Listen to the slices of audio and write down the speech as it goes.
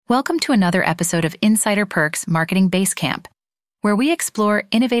Welcome to another episode of Insider Perks Marketing Basecamp, where we explore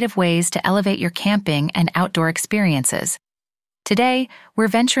innovative ways to elevate your camping and outdoor experiences. Today, we're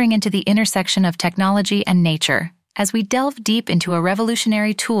venturing into the intersection of technology and nature as we delve deep into a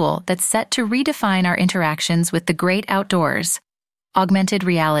revolutionary tool that's set to redefine our interactions with the great outdoors: augmented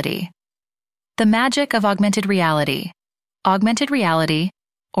reality. The magic of augmented reality. Augmented reality,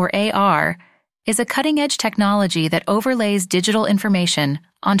 or AR, is a cutting-edge technology that overlays digital information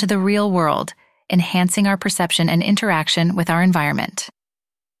onto the real world, enhancing our perception and interaction with our environment.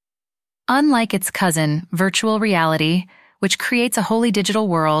 Unlike its cousin, virtual reality, which creates a wholly digital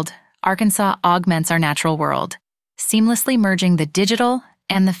world, Arkansas augments our natural world, seamlessly merging the digital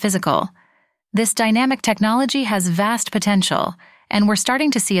and the physical. This dynamic technology has vast potential, and we're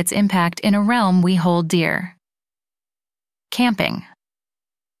starting to see its impact in a realm we hold dear: camping.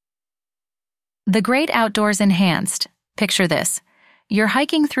 The great outdoors enhanced. Picture this. You're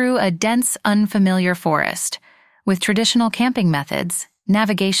hiking through a dense, unfamiliar forest. With traditional camping methods,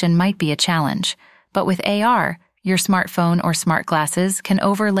 navigation might be a challenge, but with AR, your smartphone or smart glasses can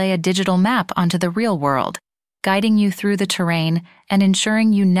overlay a digital map onto the real world, guiding you through the terrain and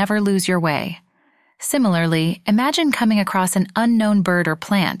ensuring you never lose your way. Similarly, imagine coming across an unknown bird or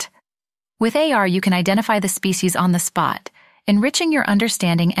plant. With AR, you can identify the species on the spot, enriching your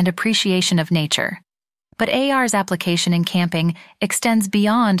understanding and appreciation of nature. But AR's application in camping extends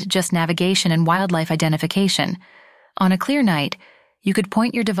beyond just navigation and wildlife identification. On a clear night, you could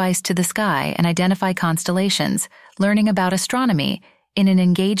point your device to the sky and identify constellations, learning about astronomy in an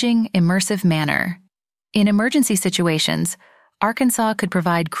engaging, immersive manner. In emergency situations, Arkansas could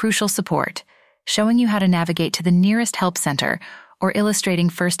provide crucial support, showing you how to navigate to the nearest help center or illustrating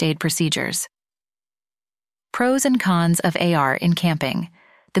first aid procedures. Pros and cons of AR in camping.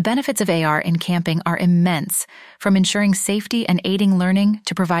 The benefits of AR in camping are immense, from ensuring safety and aiding learning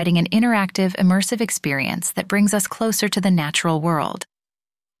to providing an interactive, immersive experience that brings us closer to the natural world.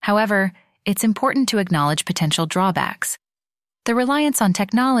 However, it's important to acknowledge potential drawbacks. The reliance on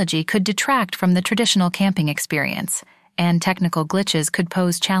technology could detract from the traditional camping experience, and technical glitches could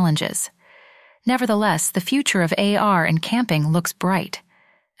pose challenges. Nevertheless, the future of AR in camping looks bright.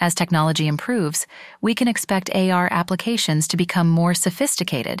 As technology improves, we can expect AR applications to become more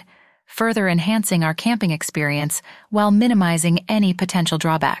sophisticated, further enhancing our camping experience while minimizing any potential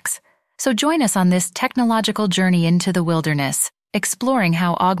drawbacks. So join us on this technological journey into the wilderness, exploring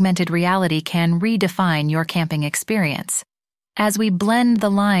how augmented reality can redefine your camping experience. As we blend the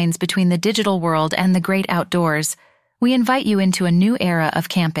lines between the digital world and the great outdoors, we invite you into a new era of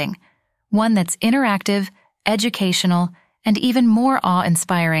camping, one that's interactive, educational, and even more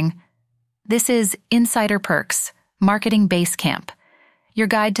awe-inspiring. This is Insider Perks Marketing Basecamp, your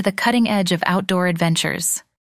guide to the cutting edge of outdoor adventures.